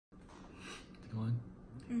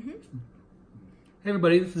Mm-hmm. Hey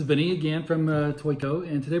everybody, this is Vinny again from Toyko,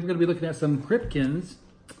 and today we're going to be looking at some Cryptkins,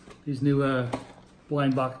 these new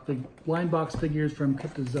blind box figures from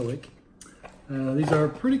Cryptozoic. These are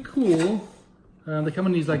pretty cool. They come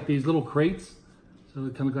in these little crates, so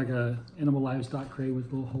they kind of look like a animal livestock crate with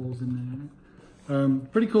little holes in there.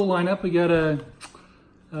 Pretty cool lineup. We got the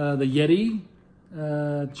Yeti,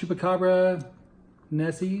 Chupacabra,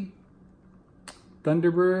 Nessie,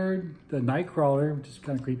 Thunderbird, the Nightcrawler, which is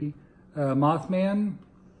kind of creepy, Mothman,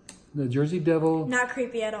 the Jersey Devil. Not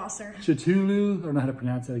creepy at all, sir. Cthulhu, I don't know how to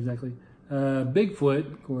pronounce that exactly. Bigfoot,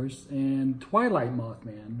 of course, and Twilight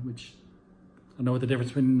Mothman, which I don't know what the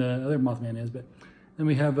difference between the other Mothman is, but then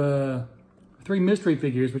we have 3 mystery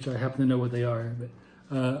figures, which I happen to know what they are.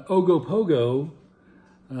 But Ogopogo,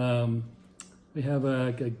 we have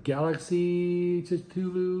a Galaxy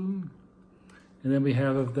Cthulhu, and then we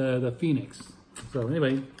have the Phoenix. So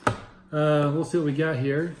anyway, we'll see what we got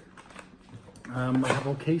here. I have a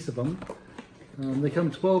whole case of them. They come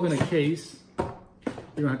 12 in a case. You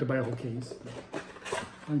don't have to buy a whole case.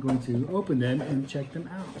 I'm going to open them and check them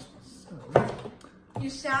out. So. You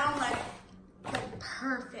sound like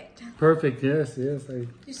perfect. Perfect, yes.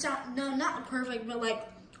 You sound, no, not perfect, but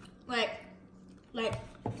like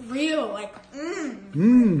real, All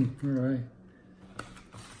right.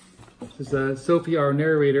 This is Sophie, our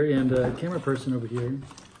narrator and camera person over here.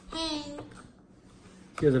 Hey.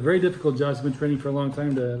 She has a very difficult job. She's been training for a long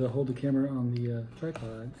time to hold the camera on the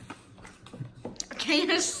tripod. Can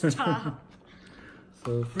you stop?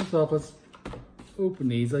 So first off, let's open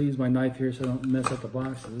these. I'll use my knife here so I don't mess up the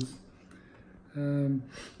boxes. Now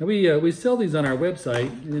we sell these on our website.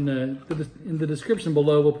 In the description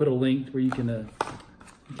below, we'll put a link where you can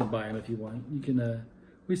buy them if you want. You can.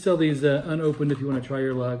 We sell these unopened if you want to try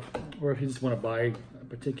your luck, or if you just want to buy a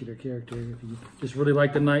particular character. If you just really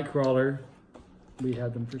like the Nightcrawler, we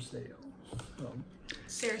have them for sale. So,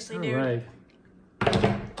 Seriously, dude. all right.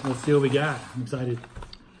 Let's see what we got. I'm excited.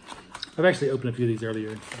 I've actually opened a few of these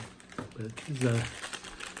earlier, but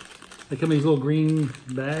they come in these little green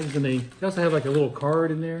bags, and they also have like a little card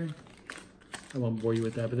in there. I won't bore you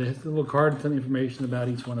with that, but there's a little card with some information about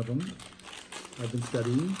each one of them. I've been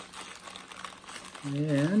studying.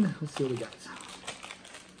 And let's see what we got.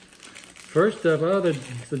 First up,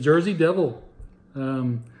 the Jersey Devil. I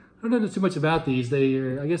don't know too much about these.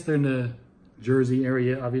 I guess they're in the Jersey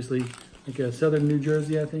area, obviously, like southern New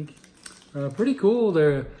Jersey, I think. Pretty cool.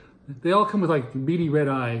 They all come with like beady red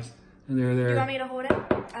eyes, and they're Do you want me to hold it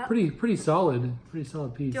up? pretty solid piece.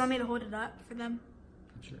 Do you want me to hold it up for them?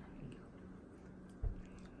 Sure.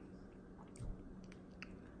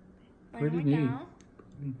 Pretty neat.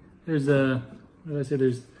 There's what did I say?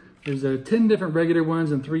 There's 10 different regular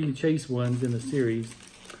ones and 3 chase ones in the series.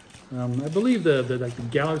 I believe the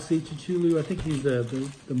Galaxy Cthulhu, I think he's the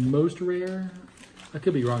most rare. I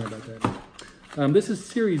could be wrong about that. This is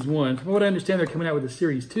series 1. From what I understand, they're coming out with a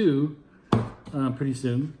series 2 pretty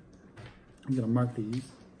soon. I'm gonna mark these.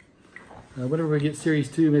 Whenever we get series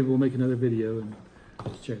 2, maybe we'll make another video and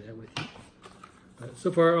share that with you.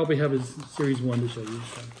 So far, all we have is series 1 to show you.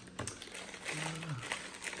 So.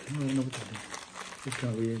 I don't know what that is. It's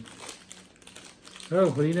kind of weird. Oh,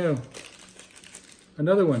 what do you know?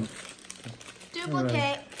 Another one.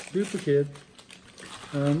 Duplicate. Duplicate.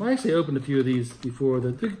 I actually opened a few of these before.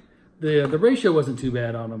 The ratio wasn't too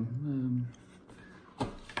bad on them.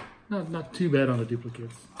 Not too bad on the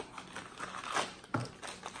duplicates.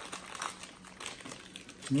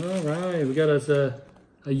 All right, we got us a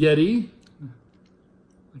Yeti,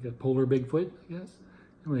 like a polar Bigfoot, I guess.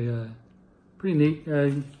 Anyway, pretty neat.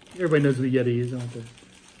 Everybody knows what a Yeti is. I don't have to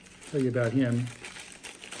tell you about him.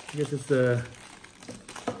 I guess it's I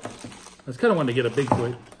was kind of wanting to get a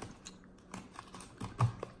Bigfoot.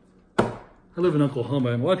 I live in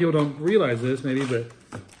Oklahoma, and a lot of people don't realize this, maybe, but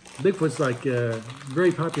Bigfoot's like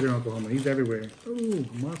very popular in Oklahoma. He's everywhere. Oh,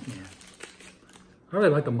 Mothman. I really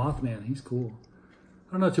like the Mothman. He's cool.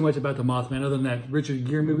 I don't know too much about the Mothman other than that Richard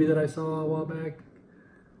Gere movie that I saw a while back.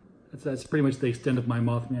 That's pretty much the extent of my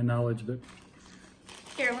Mothman knowledge, but.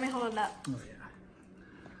 Here, let me hold it up. Oh, yeah.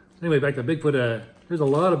 Anyway, back to Bigfoot. There's a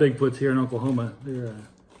lot of Bigfoots here in Oklahoma. There's a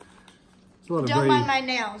lot of Don't mind my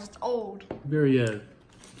nails. It's old. Very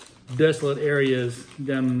desolate areas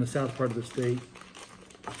down in the south part of the state.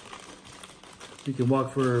 You can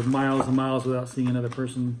walk for miles and miles without seeing another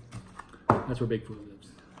person. That's where Bigfoot lives.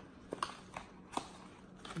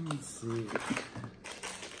 Let's see.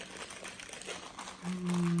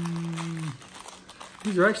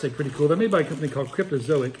 These are actually pretty cool. They're made by a company called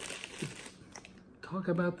Cryptozoic. Talk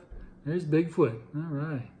about, there's Bigfoot. All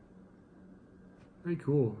right. Very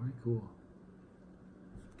cool, very cool.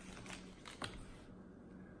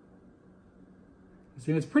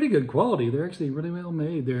 See, it's pretty good quality. They're actually really well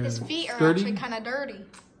made. They're His feet are sturdy. actually kind of dirty.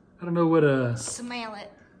 I don't know what Smell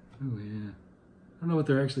it. Oh yeah. I don't know what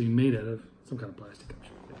they're actually made out of. Some kind of plastic, I'm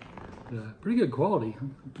sure. But, pretty good quality. I'll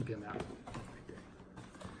keep him out.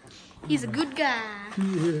 He's a good guy.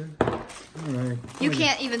 Yeah. All right. You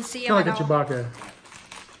can't even see him Kind at of like a all. Chewbacca.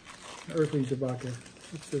 Earthly Chewbacca.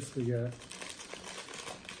 What's this we got?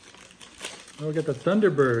 Oh, we got the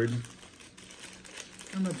Thunderbird.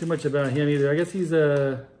 I don't know too much about him either. I guess he's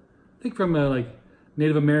I think from like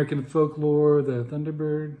Native American folklore, the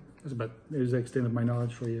Thunderbird. That's about, there's the extent of my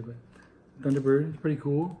knowledge for you, but Thunderbird is pretty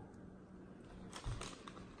cool.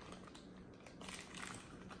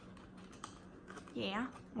 Yeah,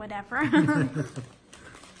 whatever. You're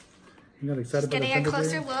not excited about the Getting a Thunderbird?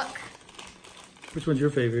 closer look. Which one's your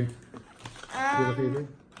favorite? Do you have a favorite?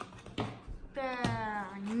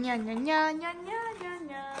 Nya, nya, nya, nya, nya, nya,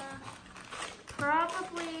 nya.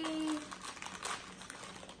 Probably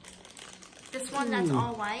this one that's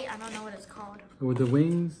all white. I don't know what it's called. Oh, with the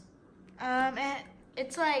wings?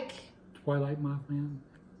 It's like Twilight Mothman?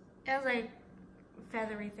 it has like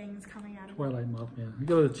feathery things coming out of it. Twilight Mothman. We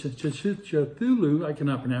go to Cthulhu. I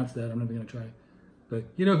cannot pronounce that. I'm not even going to try. But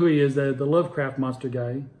you know who he is, the Lovecraft monster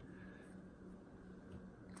guy.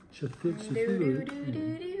 Cthulhu.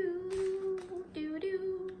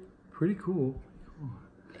 Pretty cool.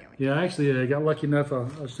 Yeah, actually, I got lucky enough.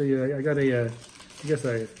 I'll show you. I got I guess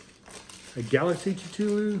a Galaxy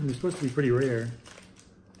Cthulhu. Who's supposed to be pretty rare.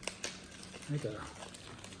 I gotta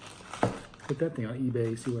put that thing on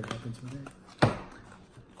eBay. See what happens with it.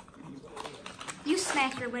 You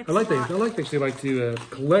smack your lips. I like these. I actually like to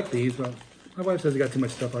collect these, but my wife says I got too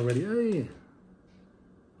much stuff already. Hey,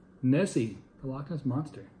 Nessie, the Loch Ness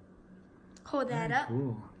Monster. Hold that up.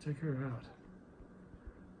 Cool. Check her out.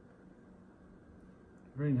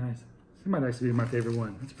 Very nice. She might actually be my favorite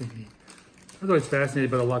one. That's pretty neat. I was always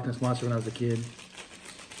fascinated by the Loch Ness Monster when I was a kid.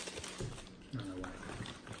 I don't know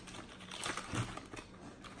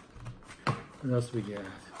why. What else we got?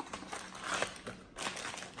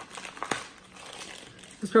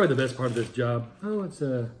 This is probably the best part of this job. Oh, it's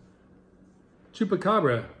a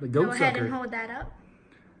Chupacabra, the goat Go ahead sucker. and hold that up.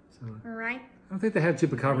 So, All right. I don't think they have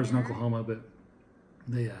chupacabras in Oklahoma, but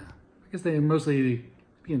they, I guess they mostly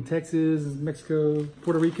be in Texas, Mexico,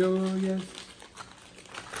 Puerto Rico, I guess.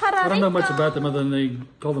 I don't know much about them other than they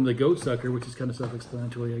call them the goat sucker, which is kind of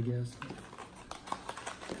self-explanatory, I guess.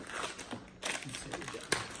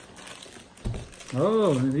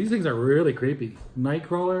 Oh, these things are really creepy.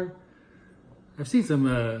 Nightcrawler. I've seen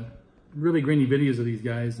some really grainy videos of these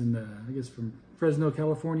guys in, I guess, from Fresno,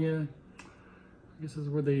 California. I guess this is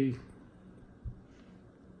where they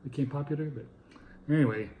became popular. But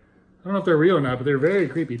anyway, I don't know if they're real or not, but they're very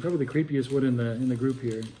creepy. Probably the creepiest one in the group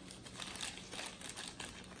here.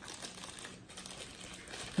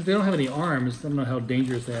 If they don't have any arms, I don't know how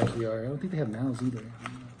dangerous they actually are. I don't think they have mouths either.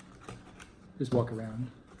 Just walk around.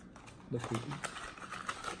 Look creepy.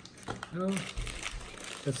 Oh,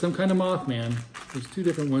 that's some kind of Mothman. There's two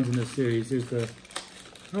different ones in this series. There's the,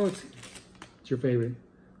 it's your favorite.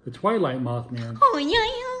 The Twilight Mothman. Oh, yeah,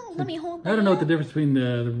 yeah. Let me hold that. I don't know what the difference between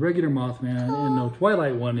the regular Mothman and the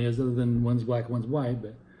Twilight one is, other than one's black, one's white,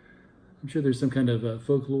 but I'm sure there's some kind of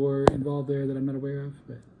folklore involved there that I'm not aware of.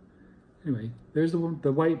 But anyway, there's the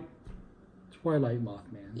white Twilight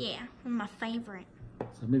Mothman. Yeah, my favorite.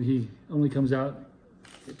 So maybe he only comes out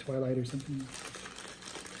at Twilight or something.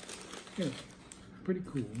 Yeah, pretty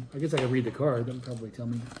cool. I guess I could read the card. That'll probably tell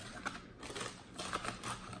me.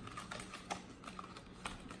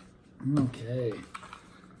 Okay.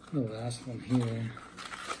 The last one here.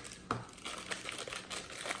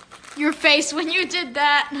 Your face when you did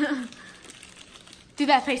that. Do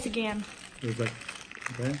that face again. It was like,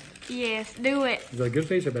 okay. Yes, do it. Is that a good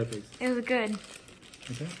face or bad face? It was good.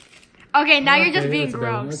 Okay. Okay, now you're just Okay, being that's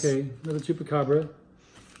about it. gross. Okay, another Chupacabra.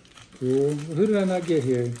 Cool. Well, who did I not get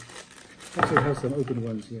here? Actually, I have some open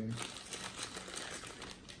ones here.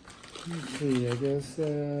 Let's see, I guess,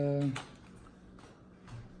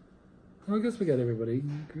 well, I guess we got everybody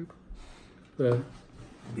in the group. But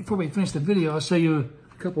before we finish the video, I'll show you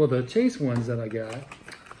a couple of the chase ones that I got.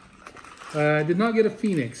 I did not get a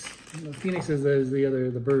Phoenix. The Phoenix is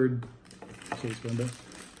the bird chase one, but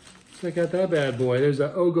check out that bad boy. There's a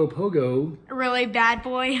Ogopogo. Really bad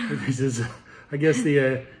boy. This is, I guess,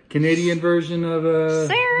 the Canadian version of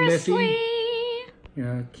Seriously? Nessie. You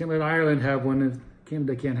know, can't let Ireland have one if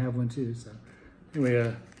Canada can't have one too. So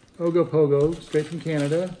anyway, Ogopogo, straight from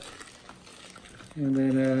Canada. And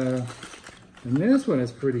then and this one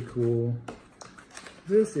is pretty cool.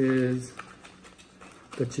 This is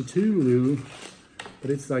the Cthulhu,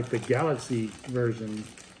 but it's like the Galaxy version.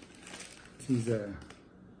 She's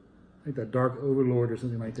like the Dark Overlord or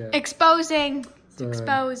something like that. Exposing. It's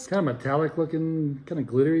Exposed. kind of metallic looking, kind of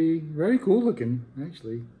glittery, very cool looking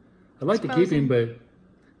actually. I'd like to keep Exposing. him, but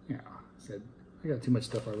you know, I got too much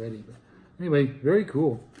stuff already. But anyway, very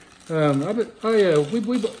cool. We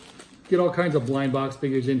get all kinds of blind box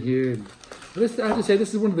figures in here. And this, I have to say,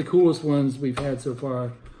 this is one of the coolest ones we've had so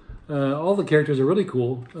far. All the characters are really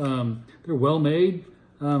cool. They're well made.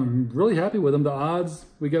 Really happy with them. The odds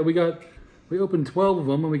we opened 12 of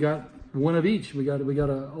them and we got one of each. We got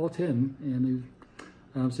all 10,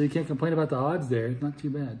 and so you can't complain about the odds there. It's not too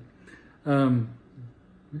bad.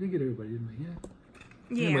 We did get everybody, didn't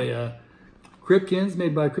we? Yeah. Anyway, Cryptkins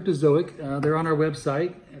made by Cryptozoic. They're on our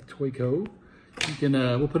website at Toyko. You can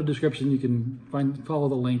we'll put a description. You can follow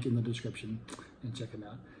the link in the description and check them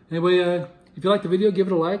out. Anyway, if you like the video, give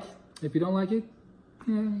it a like. If you don't like it,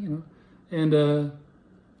 yeah, you know, and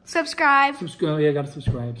Subscribe. Yeah, gotta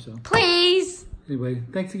subscribe. So please. anyway,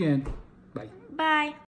 thanks again. Bye. Bye.